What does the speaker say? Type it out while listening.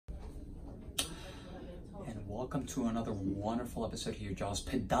Welcome to another wonderful episode here, Doctors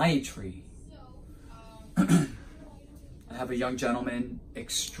of Podiatry. I have a young gentleman,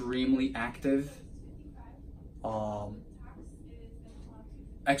 extremely active,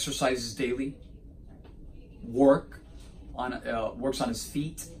 exercises daily, works on his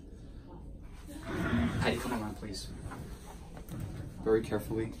feet. Patty, come around, please. Very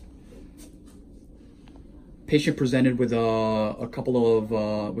carefully. Patient presented with a couple of,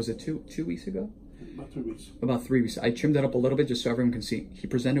 was it two weeks ago? About 3 weeks. About 3 weeks. I trimmed that up a little bit just so everyone can see. He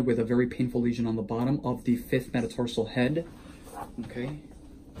presented with a very painful lesion on the bottom of the fifth metatarsal head. Okay.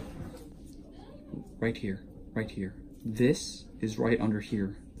 Right here. Right here. This is right under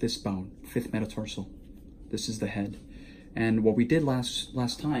here. This bone. Fifth metatarsal. This is the head. And what we did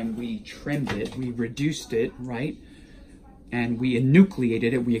last time, we trimmed it. We reduced it, right? And we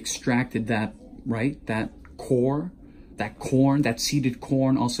enucleated it. We extracted that, right? That core. That corn, that seeded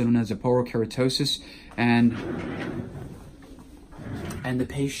corn, also known as a porokeratosis, and the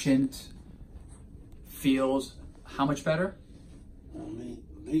patient feels how much better? At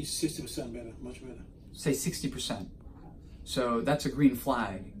least 60% better, much better. Say 60%. So that's a green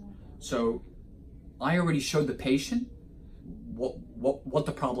flag. So I already showed the patient what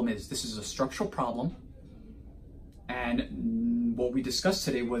the problem is. This is a structural problem, and what we discussed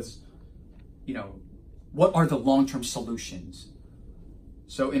today was, you know, what are the long-term solutions?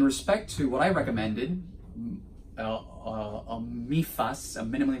 So in respect to what I recommended, a MIFAS, a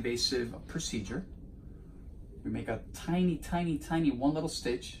minimally invasive procedure, we make a tiny, tiny, tiny one little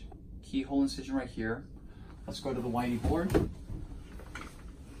stitch, keyhole incision right here. Let's go to the whitey board.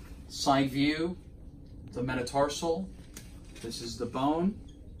 Side view, the metatarsal. This is the bone.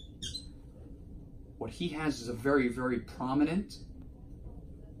 What he has is a very, very prominent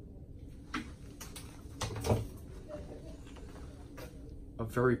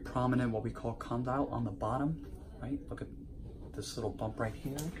what we call condyle on the bottom, right? Look at this little bump right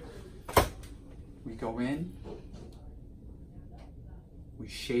here. We go in, we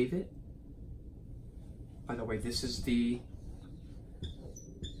shave it. By the way, this is the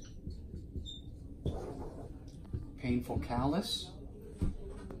painful callus.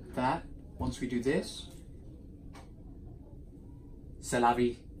 That, once we do this, c'est la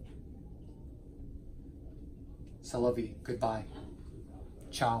vie. C'est la vie. Goodbye.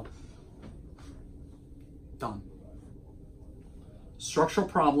 Ciao. Done. Structural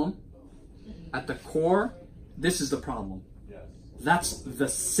problem. At the core, this is the problem. That's the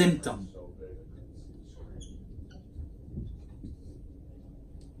symptom.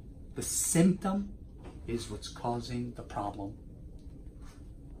 The symptom is what's causing the problem.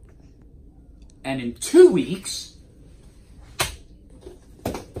 And in 2 weeks,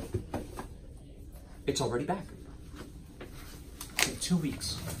 it's already back. In 2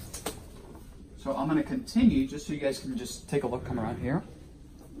 weeks. So I'm going to continue just so you guys can just take a look, come around here.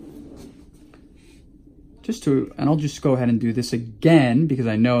 And I'll just go ahead and do this again because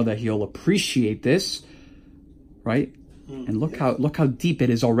I know that he'll appreciate this, right? And look how deep it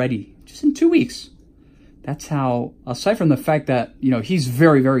is already, just in 2 weeks. That's how, aside from the fact that, you know, he's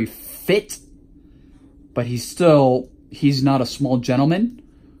very, very fit, but he's not a small gentleman.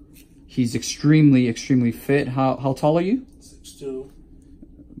 He's extremely, extremely fit. How tall are you? 6'2",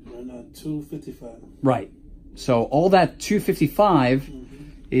 and 255. Right. So all that 255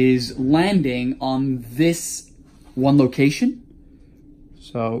 is landing on this one location.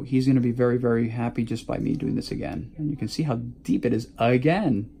 So he's going to be very, very happy just by me doing this again. And you can see how deep it is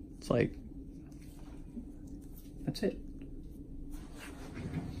again. It's like, that's it.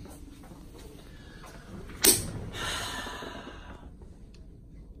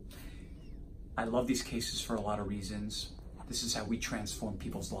 I love these cases for a lot of reasons. This is how we transform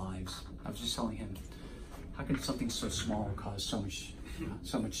people's lives. I was just telling him, how can something so small cause so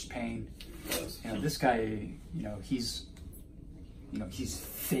much pain? You know, this guy, he's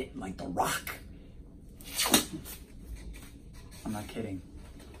fit like the Rock. I'm not kidding.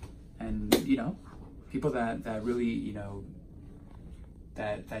 And people that really,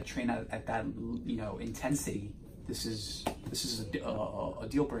 that train at that, intensity, this is a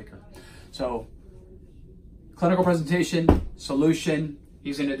deal breaker. So, clinical presentation, solution,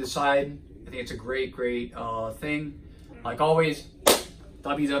 he's going to decide. I think it's a great, great thing. Like always,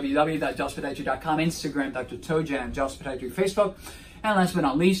 www.jospodiatry.com, Instagram, Dr. Tojan, Joss Podiatry, Facebook. And last but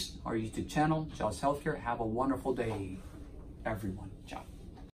not least, our YouTube channel, Joss Healthcare. Have a wonderful day, everyone.